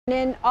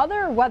In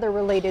other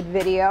weather-related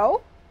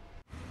video,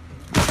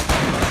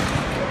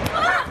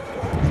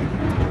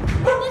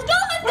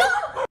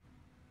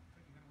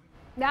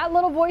 that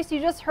little voice you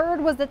just heard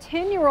was the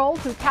 10-year-old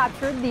who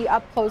captured the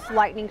up-close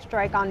lightning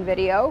strike on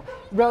video.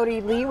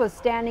 Brody Lee was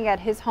standing at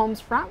his home's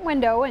front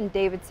window in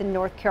Davidson,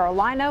 North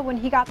Carolina when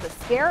he got the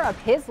scare of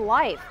his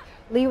life.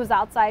 Lee was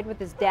outside with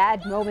his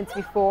dad moments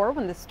before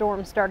when the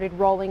storm started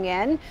rolling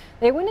in.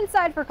 They went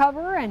inside for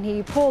cover and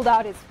he pulled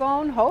out his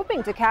phone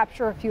hoping to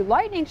capture a few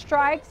lightning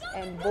strikes,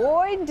 and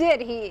boy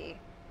did he.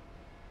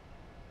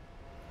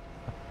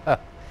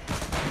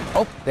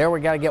 Oh, there we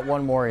got to get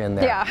one more in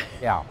there. Yeah.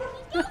 Yeah.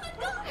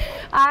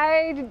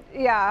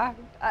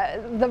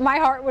 My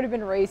heart would have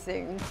been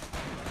racing.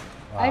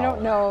 Wow, I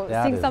don't know,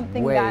 seeing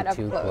something that up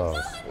too close.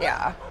 close.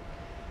 Yeah.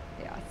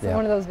 It's Yep.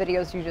 one of those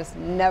videos you just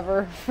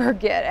never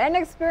forget, and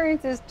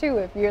experiences too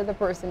if you're the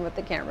person with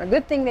the camera.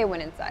 Good thing they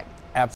went inside.